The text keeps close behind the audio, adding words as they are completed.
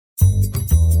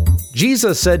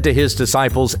Jesus said to his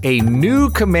disciples, "A new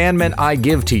commandment I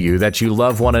give to you, that you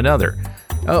love one another."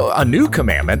 Oh, a new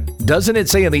commandment? Doesn't it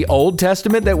say in the Old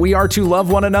Testament that we are to love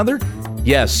one another?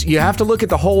 Yes, you have to look at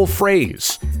the whole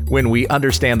phrase when we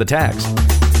understand the text.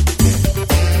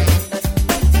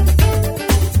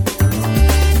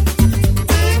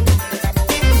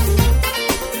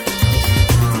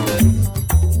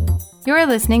 You are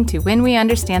listening to When We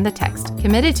Understand the Text,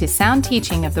 committed to sound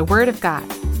teaching of the Word of God.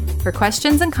 For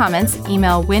questions and comments,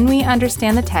 email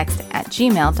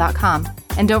whenweunderstandthetext@gmail.com.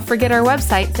 And don't forget our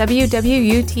website,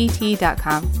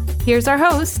 www.utt.com. Here's our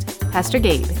host, Pastor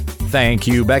Gabe. Thank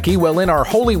you, Becky. Well, in our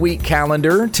Holy Week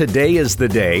calendar, today is the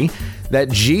day that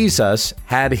Jesus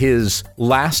had his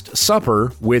Last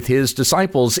Supper with his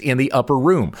disciples in the upper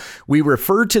room. We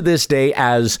refer to this day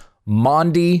as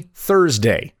Maundy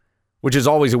Thursday, which is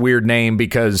always a weird name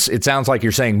because it sounds like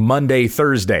you're saying Monday,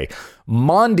 Thursday.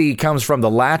 Maundy comes from the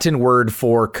Latin word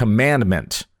for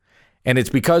commandment, and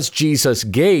it's because Jesus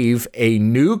gave a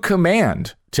new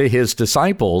command to his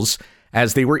disciples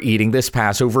as they were eating this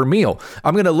Passover meal.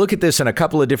 I'm going to look at this in a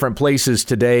couple of different places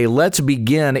today. Let's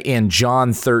begin in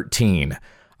John 13.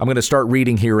 I'm going to start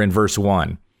reading here in verse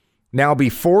 1. Now,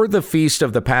 before the feast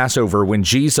of the Passover, when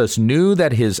Jesus knew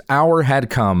that his hour had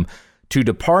come to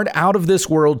depart out of this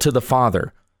world to the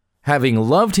Father, having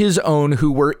loved his own who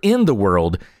were in the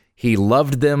world, he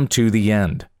loved them to the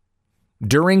end.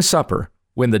 During supper,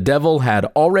 when the devil had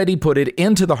already put it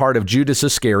into the heart of Judas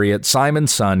Iscariot,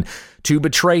 Simon's son, to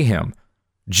betray him,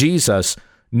 Jesus,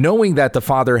 knowing that the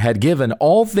Father had given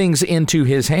all things into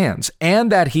his hands,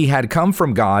 and that he had come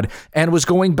from God and was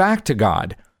going back to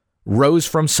God, rose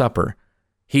from supper.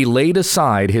 He laid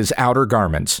aside his outer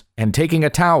garments, and taking a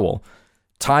towel,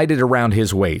 tied it around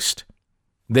his waist.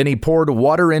 Then he poured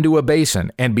water into a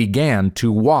basin and began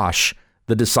to wash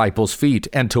the disciples' feet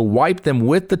and to wipe them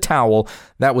with the towel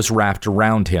that was wrapped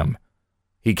around him.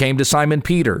 He came to Simon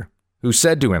Peter, who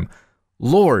said to him,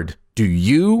 "Lord, do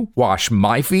you wash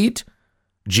my feet?"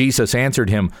 Jesus answered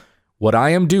him, "What I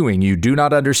am doing you do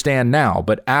not understand now,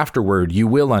 but afterward you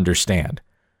will understand."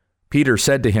 Peter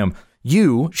said to him,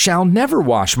 "You shall never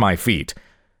wash my feet."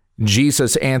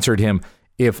 Jesus answered him,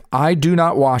 "If I do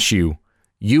not wash you,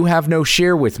 you have no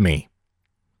share with me."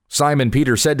 Simon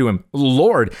Peter said to him,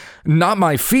 "Lord, not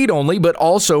my feet only, but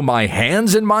also my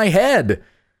hands and my head."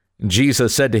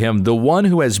 Jesus said to him, "The one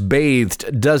who has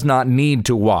bathed does not need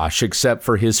to wash except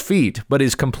for his feet, but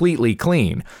is completely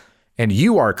clean. And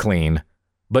you are clean,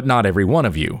 but not every one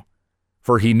of you."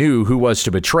 For he knew who was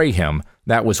to betray him.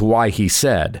 That was why he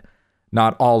said,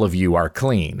 "Not all of you are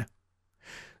clean."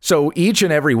 So each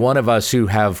and every one of us who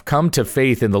have come to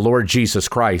faith in the Lord Jesus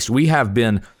Christ, we have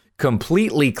been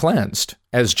completely cleansed,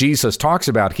 as Jesus talks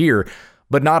about here,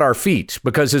 but not our feet,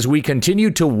 because as we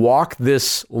continue to walk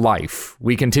this life,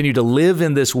 we continue to live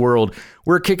in this world,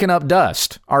 we're kicking up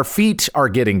dust. Our feet are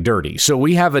getting dirty. So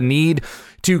we have a need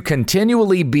to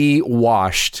continually be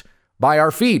washed by our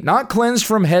feet, not cleansed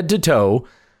from head to toe.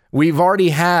 We've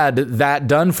already had that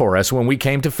done for us when we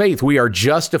came to faith. We are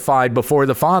justified before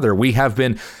the Father. We have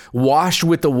been washed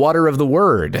with the water of the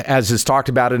Word, as is talked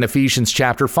about in Ephesians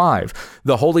chapter 5.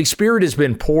 The Holy Spirit has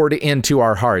been poured into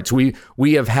our hearts. We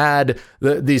have had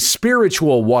the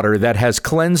spiritual water that has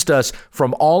cleansed us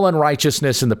from all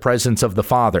unrighteousness in the presence of the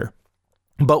Father.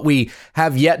 But we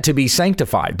have yet to be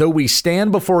sanctified. Though we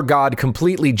stand before God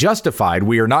completely justified,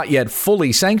 we are not yet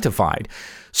fully sanctified.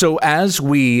 So as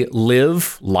we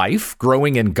live life,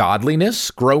 growing in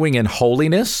godliness, growing in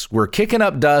holiness, we're kicking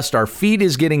up dust, our feet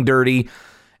is getting dirty,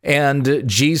 and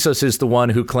Jesus is the one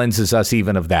who cleanses us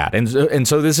even of that. And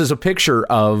so this is a picture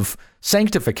of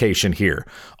sanctification here.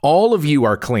 All of you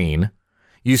are clean.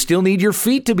 You still need your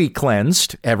feet to be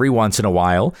cleansed every once in a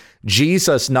while.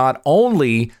 Jesus not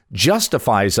only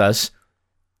justifies us,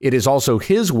 it is also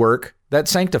his work that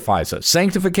sanctifies us.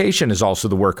 Sanctification is also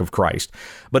the work of Christ.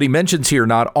 But he mentions here,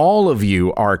 not all of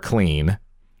you are clean,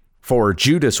 for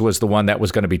Judas was the one that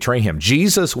was going to betray him.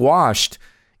 Jesus washed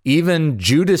even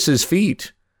Judas's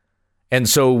feet. And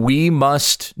so we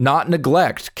must not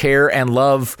neglect care and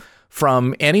love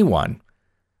from anyone.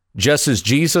 Just as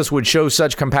Jesus would show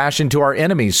such compassion to our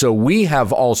enemies, so we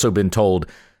have also been told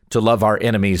to love our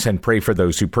enemies and pray for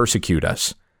those who persecute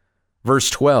us. Verse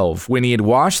 12, when he had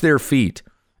washed their feet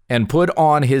and put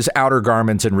on his outer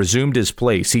garments and resumed his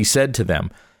place, he said to them,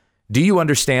 "Do you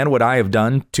understand what I have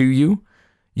done to you?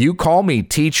 You call me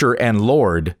teacher and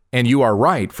Lord, and you are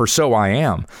right, for so I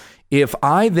am. If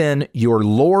I then, your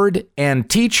Lord and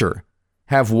teacher,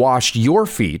 have washed your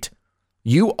feet,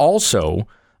 you also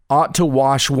ought to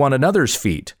wash one another's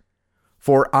feet.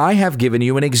 For I have given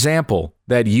you an example,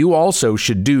 that you also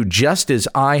should do just as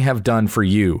I have done for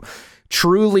you.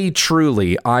 Truly,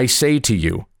 truly, I say to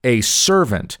you, a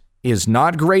servant is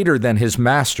not greater than his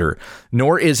master,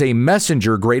 nor is a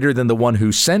messenger greater than the one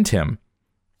who sent him.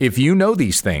 If you know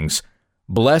these things,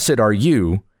 blessed are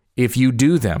you if you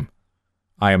do them.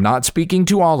 I am not speaking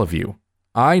to all of you.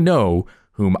 I know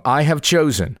whom I have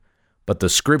chosen, but the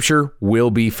scripture will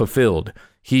be fulfilled.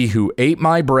 He who ate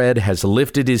my bread has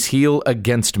lifted his heel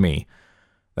against me.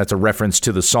 That's a reference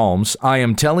to the Psalms. I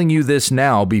am telling you this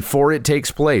now before it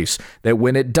takes place, that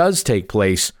when it does take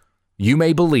place, you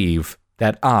may believe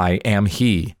that I am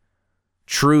he.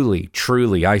 Truly,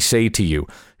 truly, I say to you,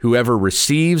 whoever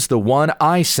receives the one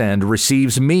I send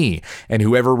receives me, and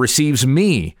whoever receives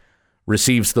me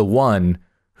receives the one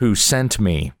who sent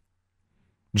me.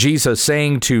 Jesus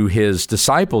saying to his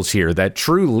disciples here that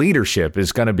true leadership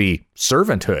is going to be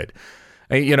servanthood.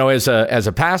 You know, as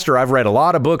a pastor, I've read a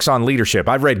lot of books on leadership.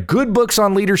 I've read good books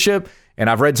on leadership, and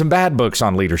I've read some bad books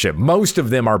on leadership. Most of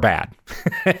them are bad.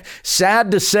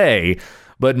 Sad to say,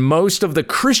 but most of the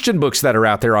Christian books that are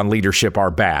out there on leadership are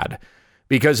bad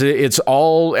because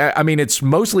it's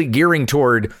mostly gearing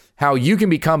toward how you can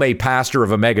become a pastor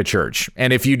of a megachurch.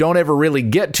 And if you don't ever really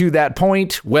get to that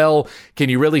point, well, can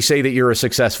you really say that you're a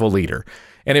successful leader?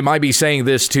 And it might be saying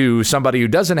this to somebody who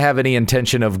doesn't have any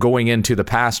intention of going into the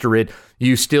pastorate.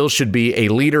 You still should be a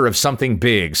leader of something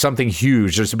big, something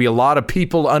huge. There's to be a lot of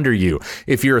people under you.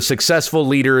 If you're a successful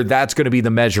leader, that's going to be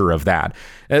the measure of that.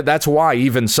 That's why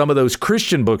even some of those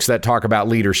Christian books that talk about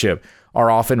leadership are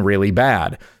often really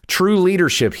bad. True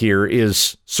leadership here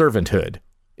is servanthood.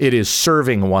 It is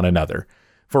serving one another.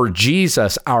 For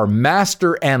Jesus, our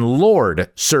Master and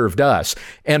Lord, served us.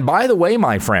 And by the way,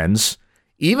 my friends,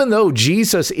 even though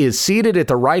Jesus is seated at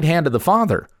the right hand of the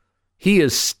Father, he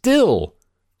is still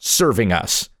serving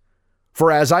us.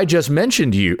 For as I just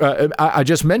mentioned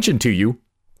to you,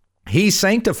 he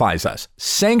sanctifies us.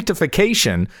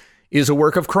 Sanctification is a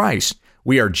work of Christ.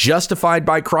 We are justified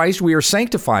by Christ. We are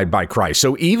sanctified by Christ.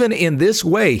 So even in this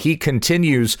way, he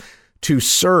continues to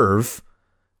serve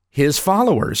his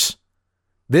followers.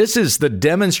 This is the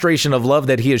demonstration of love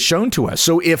that he has shown to us.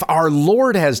 So if our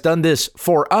Lord has done this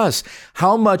for us,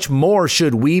 how much more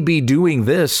should we be doing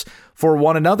this for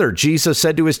one another? Jesus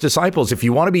said to his disciples, if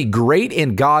you want to be great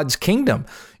in God's kingdom,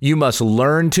 you must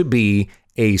learn to be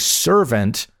a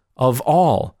servant of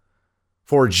all.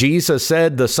 For Jesus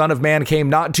said, the Son of Man came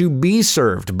not to be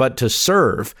served, but to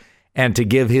serve and to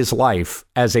give his life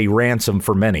as a ransom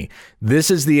for many. This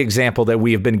is the example that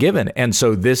we have been given. And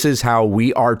so this is how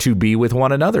we are to be with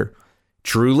one another.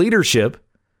 True leadership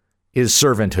is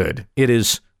servanthood. It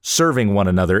is serving one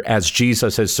another as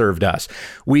Jesus has served us.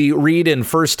 We read in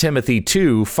 1 Timothy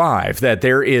 2:5 that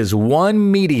there is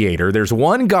one mediator, there's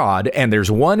one God, and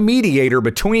there's one mediator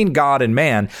between God and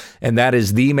man, and that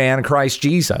is the man Christ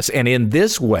Jesus. And in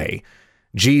this way,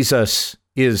 Jesus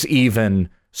is even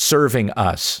serving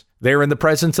us. They're in the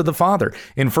presence of the Father.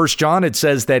 In 1 John, it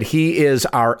says that he is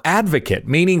our advocate,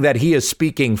 meaning that he is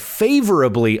speaking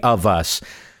favorably of us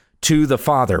to the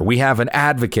Father. We have an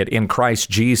advocate in Christ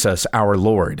Jesus, our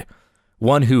Lord,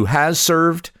 one who has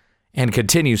served and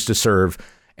continues to serve,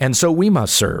 and so we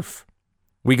must serve.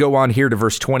 We go on here to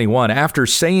verse 21. After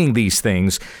saying these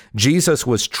things, Jesus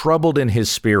was troubled in his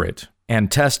spirit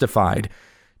and testified,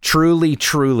 truly,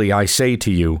 truly, I say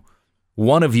to you,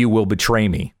 one of you will betray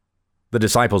me. The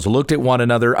disciples looked at one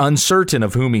another, uncertain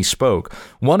of whom he spoke.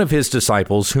 One of his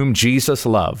disciples, whom Jesus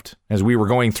loved. As we were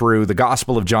going through the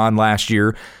Gospel of John last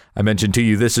year, I mentioned to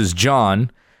you this is John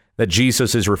that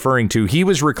Jesus is referring to. He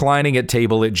was reclining at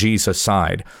table at Jesus'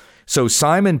 side. So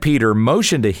Simon Peter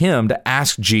motioned to him to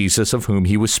ask Jesus of whom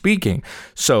he was speaking.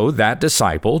 So that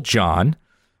disciple, John,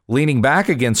 leaning back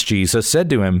against Jesus, said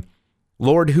to him,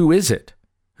 Lord, who is it?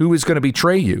 Who is going to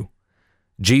betray you?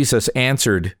 Jesus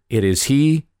answered, it is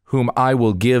he whom I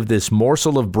will give this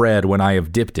morsel of bread when I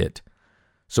have dipped it.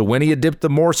 So when he had dipped the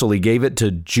morsel, he gave it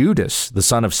to Judas, the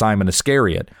son of Simon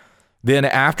Iscariot. Then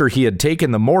after he had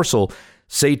taken the morsel,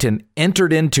 Satan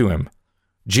entered into him.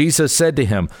 Jesus said to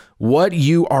him, what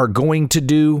you are going to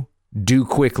do, do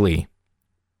quickly.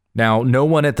 Now, no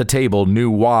one at the table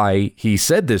knew why he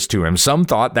said this to him. Some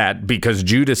thought that because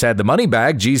Judas had the money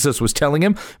bag, Jesus was telling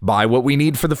him, buy what we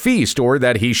need for the feast, or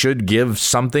that he should give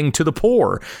something to the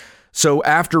poor. So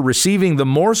after receiving the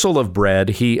morsel of bread,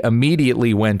 he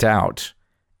immediately went out,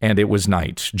 and it was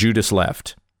night. Judas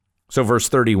left. So verse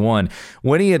 31,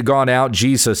 when he had gone out,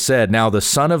 Jesus said, now the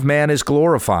Son of Man is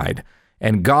glorified,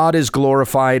 and God is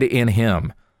glorified in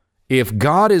him. If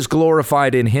God is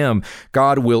glorified in him,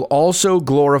 God will also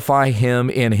glorify him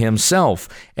in himself,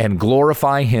 and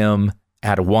glorify him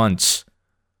at once.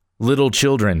 Little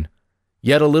children,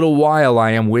 Yet a little while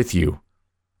I am with you.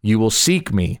 You will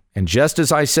seek me, and just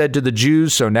as I said to the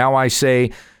Jews, so now I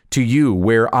say to you,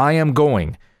 where I am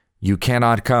going, you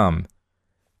cannot come.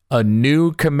 A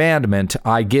new commandment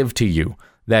I give to you,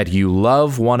 that you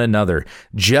love one another.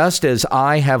 Just as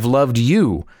I have loved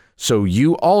you, so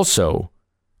you also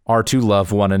are to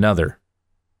love one another.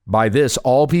 By this,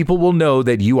 all people will know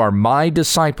that you are my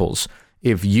disciples,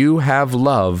 if you have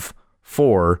love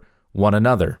for one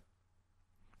another.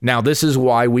 Now, this is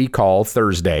why we call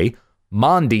Thursday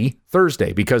Maundy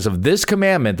Thursday, because of this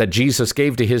commandment that Jesus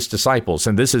gave to his disciples.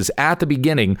 And this is at the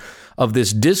beginning of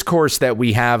this discourse that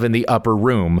we have in the upper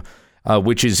room,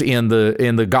 which is in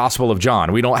the Gospel of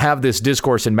John. We don't have this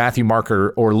discourse in Matthew, Mark,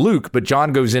 or Luke, but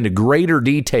John goes into greater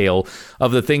detail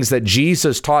of the things that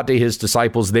Jesus taught to his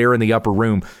disciples there in the upper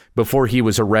room before he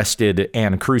was arrested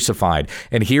and crucified.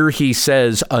 And here he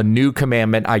says, a new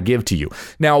commandment I give to you.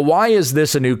 Now, why is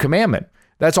this a new commandment?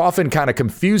 That's often kind of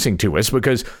confusing to us,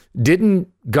 because didn't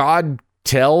God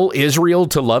tell Israel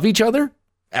to love each other?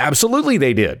 Absolutely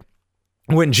they did.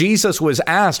 When Jesus was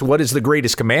asked, what is the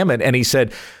greatest commandment? And he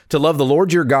said, to love the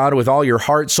Lord your God with all your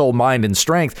heart, soul, mind, and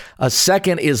strength. A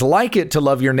second is like it, to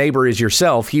love your neighbor as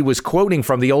yourself. He was quoting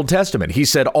from the Old Testament. He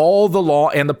said, all the law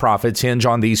and the prophets hinge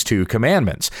on these two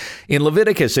commandments. In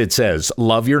Leviticus, it says,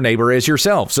 love your neighbor as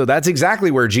yourself. So that's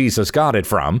exactly where Jesus got it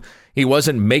from. He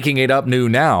wasn't making it up new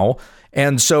now.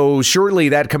 And so surely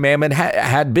that commandment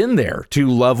had been there, to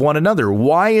love one another.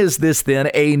 Why is this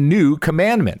then a new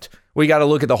commandment? We got to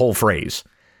look at the whole phrase.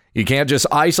 You can't just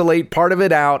isolate part of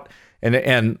it out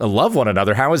and love one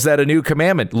another. How is that a new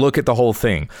commandment? Look at the whole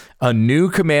thing. A new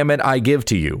commandment I give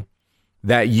to you,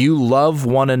 that you love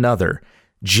one another.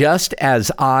 Just as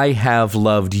I have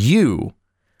loved you,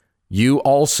 you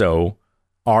also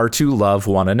are to love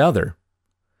one another.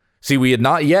 See, we had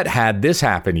not yet had this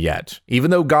happen yet, even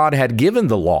though God had given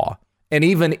the law. And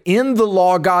even in the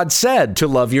law, God said to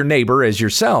love your neighbor as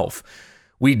yourself.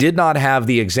 We did not have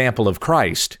the example of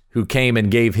Christ, who came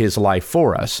and gave his life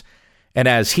for us. And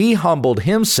as he humbled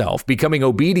himself, becoming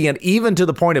obedient even to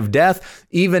the point of death,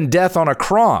 even death on a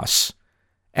cross,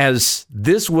 as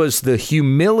this was the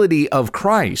humility of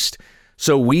Christ,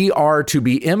 so we are to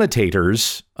be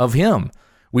imitators of him.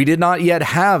 We did not yet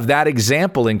have that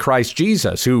example in Christ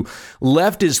Jesus, who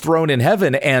left his throne in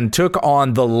heaven and took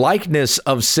on the likeness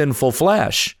of sinful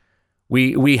flesh.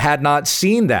 We had not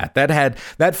seen that.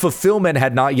 That fulfillment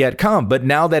had not yet come, but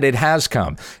now that it has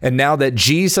come, and now that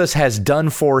Jesus has done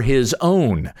for his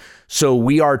own, so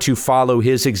we are to follow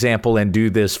his example and do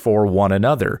this for one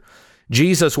another.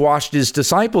 Jesus washed his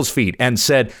disciples' feet and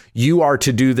said, you are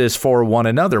to do this for one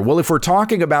another. Well, if we're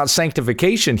talking about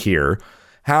sanctification here,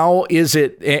 how is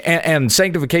it, and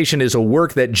sanctification is a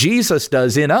work that Jesus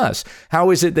does in us, how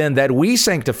is it then that we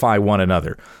sanctify one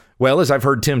another? Well, as I've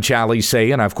heard Tim Challies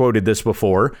say, and I've quoted this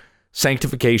before,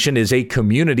 sanctification is a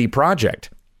community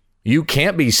project. You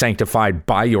can't be sanctified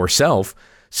by yourself,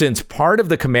 since part of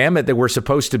the commandment that we're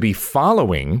supposed to be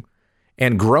following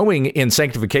and growing in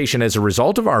sanctification as a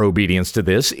result of our obedience to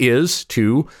this is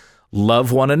to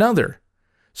love one another.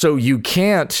 So you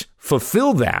can't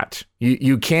fulfill that.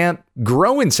 You can't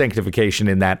grow in sanctification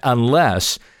in that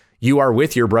unless you are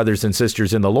with your brothers and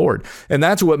sisters in the Lord. And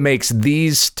that's what makes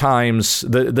these times,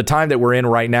 the time that we're in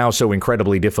right now, so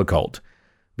incredibly difficult,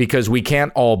 because we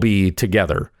can't all be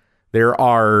together. There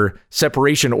are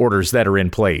separation orders that are in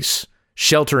place,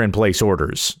 shelter-in-place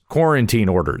orders, quarantine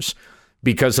orders,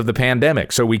 because of the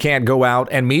pandemic. So we can't go out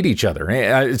and meet each other.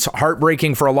 It's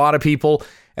heartbreaking for a lot of people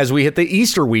as we hit the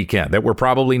Easter weekend that we're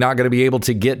probably not going to be able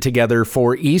to get together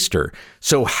for Easter.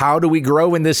 So how do we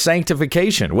grow in this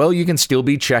sanctification? Well, you can still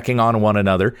be checking on one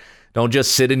another. Don't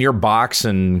just sit in your box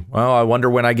and, well, I wonder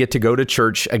when I get to go to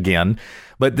church again.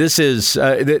 But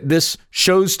this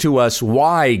shows to us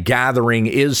why gathering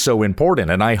is so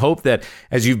important. And I hope that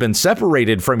as you've been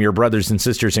separated from your brothers and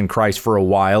sisters in Christ for a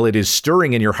while, it is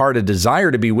stirring in your heart a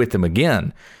desire to be with them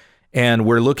again. And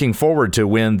we're looking forward to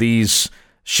when these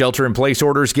shelter-in-place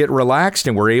orders get relaxed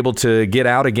and we're able to get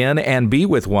out again and be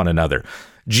with one another.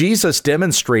 Jesus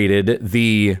demonstrated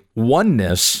the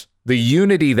oneness, the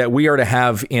unity that we are to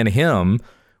have in him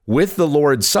with the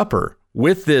Lord's Supper,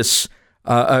 with this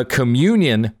a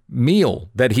communion meal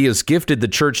that he has gifted the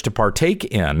church to partake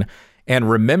in and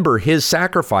remember his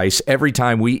sacrifice every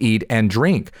time we eat and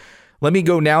drink. Let me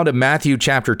go now to Matthew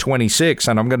chapter 26,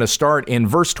 and I'm going to start in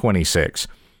verse 26.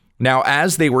 Now,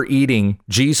 as they were eating,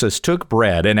 Jesus took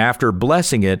bread and after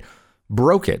blessing it,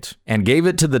 broke it and gave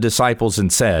it to the disciples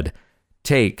and said,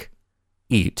 "Take,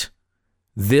 eat.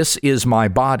 This is my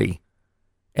body."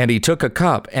 And he took a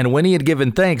cup, and when he had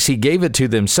given thanks, he gave it to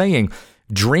them, saying,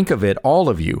 Drink of it, all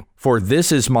of you, for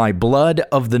this is my blood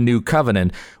of the new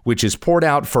covenant, which is poured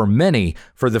out for many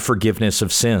for the forgiveness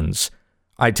of sins.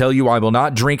 I tell you, I will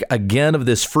not drink again of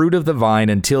this fruit of the vine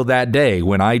until that day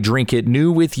when I drink it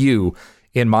new with you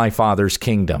in my Father's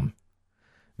kingdom."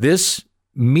 This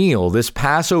meal, this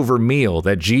Passover meal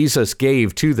that Jesus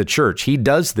gave to the church, he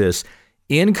does this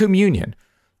in communion,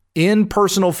 in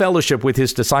personal fellowship with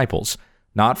his disciples,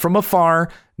 not from afar,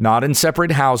 not in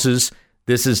separate houses.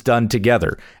 This is done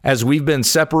together. As we've been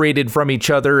separated from each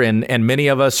other, and many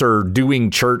of us are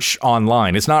doing church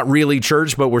online. It's not really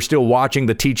church, but we're still watching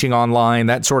the teaching online,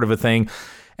 that sort of a thing.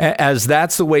 As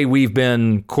that's the way we've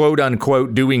been, quote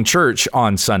unquote, doing church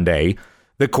on Sunday,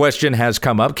 the question has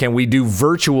come up, can we do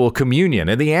virtual communion?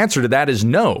 And the answer to that is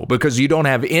no, because you don't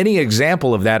have any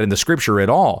example of that in the scripture at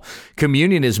all.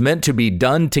 Communion is meant to be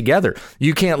done together.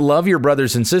 You can't love your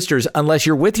brothers and sisters unless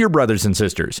you're with your brothers and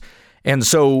sisters. And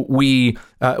so we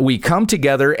come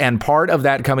together, and part of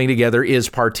that coming together is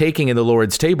partaking in the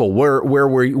Lord's table, where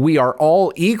we are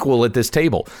all equal at this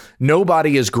table.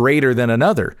 Nobody is greater than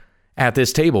another at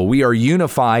this table. We are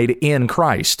unified in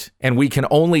Christ, and we can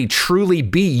only truly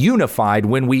be unified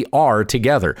when we are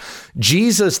together.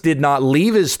 Jesus did not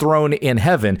leave his throne in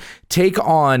heaven, take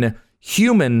on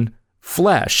human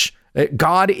flesh,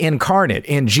 God incarnate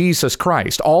in Jesus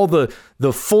Christ, all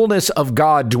the fullness of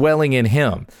God dwelling in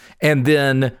him, and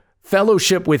then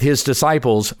fellowship with his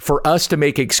disciples for us to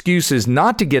make excuses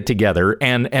not to get together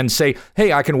and say,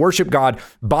 hey, I can worship God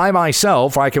by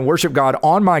myself. I can worship God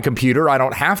on my computer. I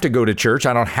don't have to go to church.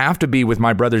 I don't have to be with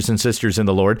my brothers and sisters in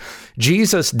the Lord.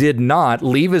 Jesus did not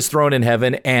leave his throne in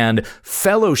heaven and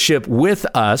fellowship with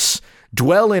us,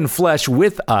 dwell in flesh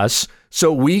with us,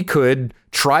 so we could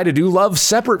try to do love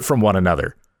separate from one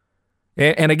another.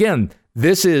 And again,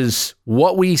 this is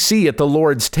what we see at the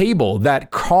Lord's table,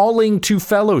 that calling to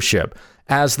fellowship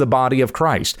as the body of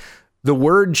Christ. The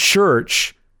word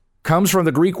church comes from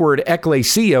the Greek word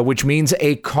ekklesia, which means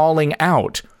a calling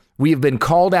out. We have been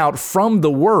called out from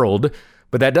the world,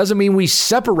 but that doesn't mean we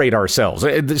separate ourselves.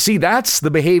 See, that's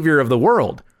the behavior of the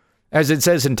world. As it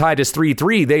says in Titus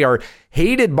 3:3, they are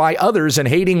hated by others and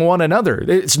hating one another.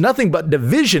 It's nothing but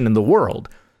division in the world.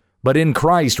 But in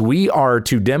Christ, we are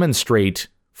to demonstrate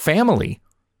family,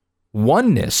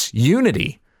 oneness,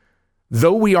 unity.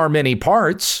 Though we are many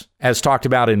parts, as talked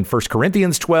about in 1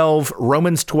 Corinthians 12,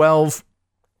 Romans 12,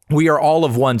 we are all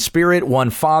of one Spirit, one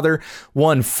Father,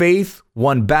 one faith,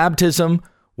 one baptism,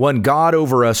 one God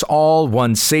over us all,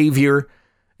 one Savior.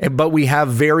 But we have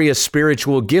various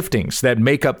spiritual giftings that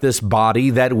make up this body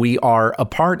that we are a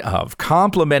part of,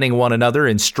 complementing one another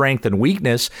in strength and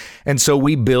weakness. And so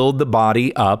we build the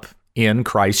body up in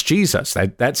Christ Jesus.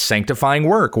 That's sanctifying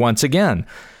work once again.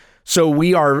 So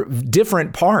we are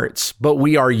different parts, but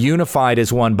we are unified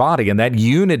as one body. And that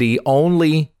unity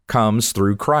only comes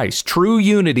through Christ. True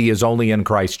unity is only in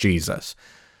Christ Jesus.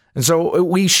 And so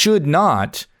we should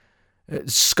not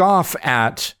scoff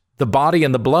at the body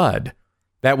and the blood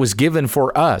that was given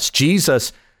for us.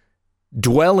 Jesus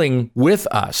dwelling with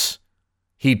us.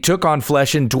 He took on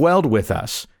flesh and dwelled with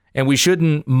us. And we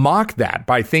shouldn't mock that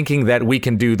by thinking that we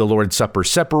can do the Lord's Supper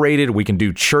separated, we can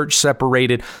do church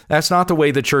separated. That's not the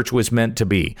way the church was meant to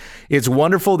be. It's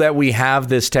wonderful that we have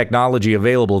this technology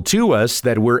available to us,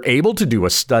 that we're able to do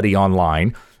a study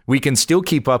online. We can still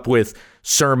keep up with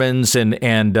sermons and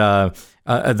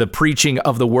the preaching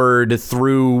of the word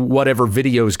through whatever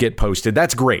videos get posted.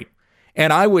 That's great.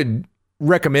 And I would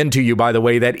recommend to you, by the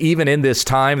way, that even in this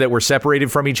time that we're separated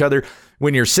from each other,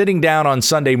 when you're sitting down on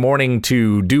Sunday morning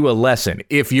to do a lesson,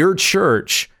 if your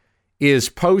church is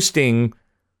posting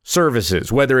services,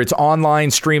 whether it's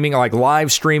online streaming, like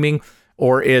live streaming,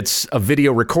 or it's a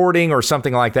video recording or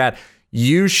something like that,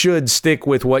 you should stick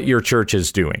with what your church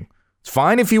is doing. It's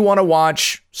fine if you want to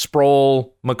watch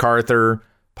Sproul, MacArthur,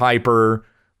 Piper,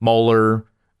 Moeller,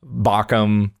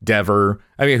 Bauckham, Dever,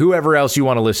 whoever else you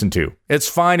want to listen to. It's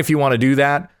fine if you want to do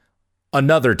that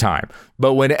another time.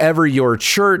 But whenever your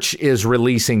church is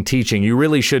releasing teaching, you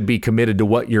really should be committed to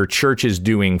what your church is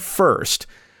doing first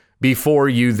before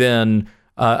you then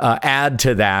add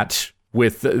to that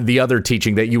with the other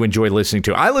teaching that you enjoy listening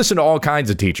to. I listen to all kinds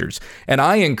of teachers, and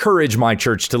I encourage my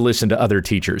church to listen to other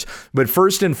teachers. But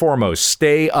first and foremost,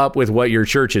 stay up with what your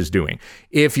church is doing.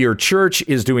 If your church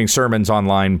is doing sermons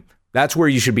online, that's where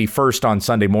you should be first on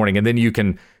Sunday morning, and then you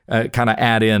can kind of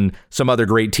add in some other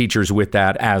great teachers with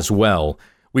that as well.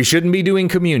 We shouldn't be doing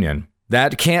communion.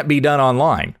 That can't be done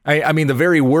online. I mean, the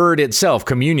very word itself,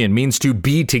 communion, means to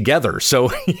be together.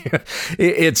 So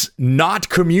it's not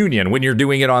communion when you're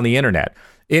doing it on the internet.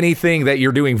 Anything that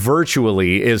you're doing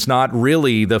virtually is not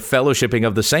really the fellowshipping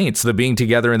of the saints, the being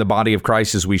together in the body of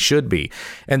Christ as we should be.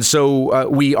 And so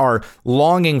we are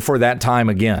longing for that time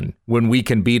again when we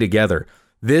can be together.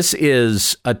 This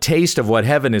is a taste of what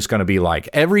heaven is going to be like.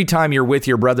 Every time you're with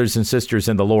your brothers and sisters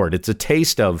in the Lord, it's a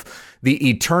taste of the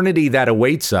eternity that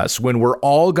awaits us when we're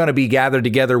all going to be gathered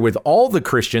together with all the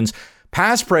Christians,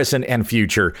 past, present, and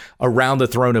future, around the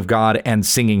throne of God and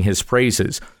singing his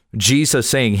praises. Jesus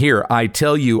saying here, I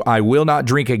tell you, I will not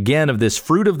drink again of this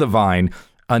fruit of the vine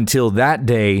until that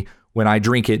day when I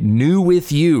drink it new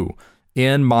with you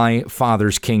in my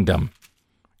Father's kingdom.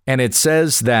 And it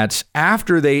says that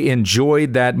after they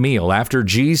enjoyed that meal, after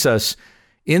Jesus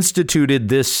instituted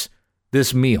this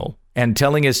meal and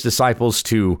telling his disciples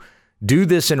to do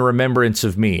this in remembrance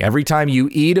of me. Every time you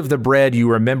eat of the bread, you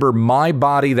remember my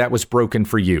body that was broken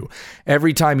for you.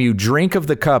 Every time you drink of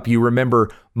the cup, you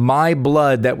remember my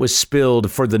blood that was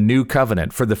spilled for the new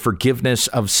covenant, for the forgiveness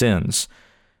of sins.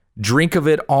 Drink of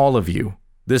it, all of you.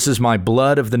 This is my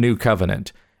blood of the new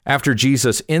covenant. After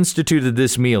Jesus instituted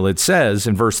this meal, it says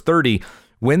in verse 30,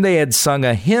 when they had sung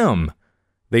a hymn,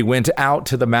 they went out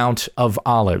to the Mount of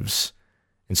Olives.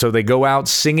 And so they go out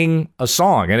singing a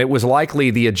song, and it was likely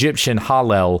the Egyptian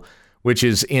Hallel, which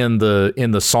is in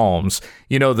the Psalms.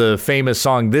 You know, the famous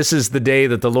song, "This is the day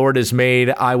that the Lord has made,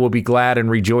 I will be glad and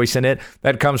rejoice in it."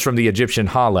 That comes from the Egyptian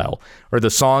Hallel, or the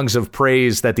songs of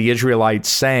praise that the Israelites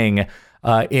sang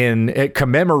in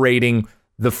commemorating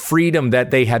the freedom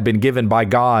that they had been given by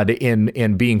God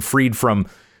in being freed from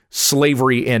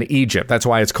slavery in Egypt. That's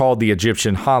why it's called the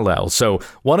Egyptian Hallel. So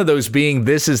one of those being,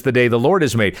 this is the day the Lord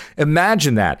has made.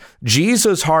 Imagine that.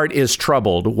 Jesus' heart is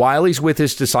troubled while he's with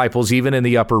his disciples, even in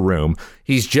the upper room.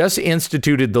 He's just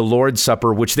instituted the Lord's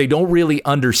Supper, which they don't really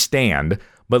understand,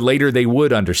 but later they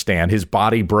would understand. His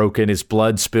body broken, his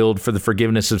blood spilled for the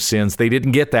forgiveness of sins. They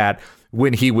didn't get that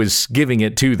when he was giving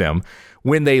it to them.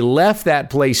 When they left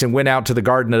that place and went out to the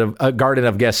Garden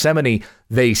of Gethsemane,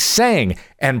 they sang,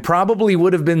 and probably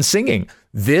would have been singing,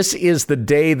 "This is the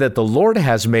day that the Lord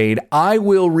has made. I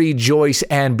will rejoice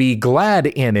and be glad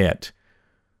in it."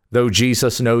 Though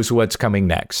Jesus knows what's coming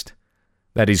next,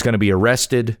 that he's going to be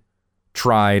arrested,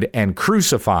 tried, and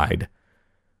crucified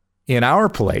in our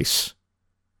place,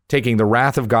 taking the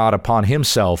wrath of God upon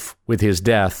himself with his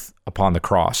death upon the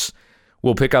cross.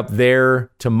 We'll pick up there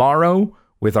tomorrow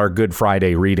with our Good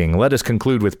Friday reading. Let us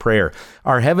conclude with prayer.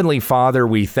 Our Heavenly Father,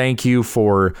 we thank you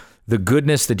for the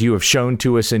goodness that you have shown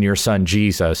to us in your Son,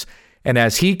 Jesus. And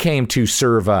as he came to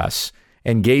serve us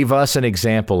and gave us an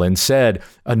example and said,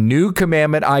 "A new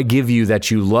commandment I give you, that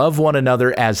you love one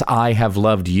another as I have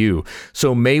loved you."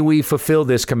 So may we fulfill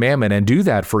this commandment and do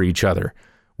that for each other.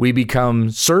 We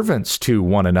become servants to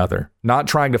one another, not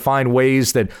trying to find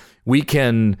ways that we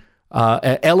can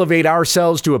elevate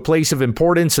ourselves to a place of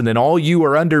importance, and then all you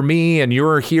are under me and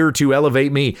you're here to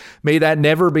elevate me. May that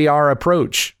never be our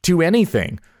approach to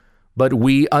anything. But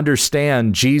we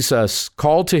understand Jesus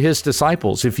called to his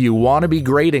disciples, if you want to be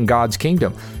great in God's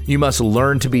kingdom, you must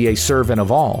learn to be a servant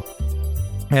of all.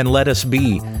 And let us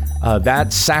be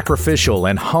that sacrificial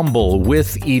and humble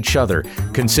with each other,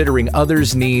 considering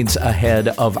others' needs ahead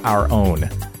of our own.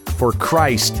 For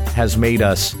Christ has made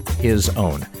us his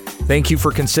own. Thank you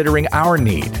for considering our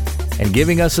need and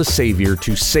giving us a Savior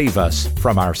to save us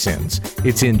from our sins.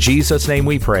 It's in Jesus' name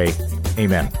we pray.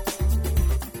 Amen.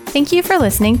 Thank you for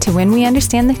listening to When We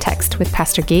Understand the Text with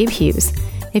Pastor Gabe Hughes.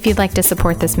 If you'd like to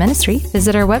support this ministry,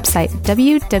 visit our website,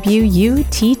 www.utt.com,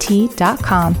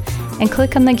 and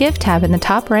click on the Give tab in the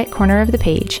top right corner of the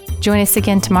page. Join us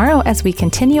again tomorrow as we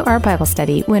continue our Bible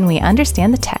study when we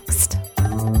understand the text.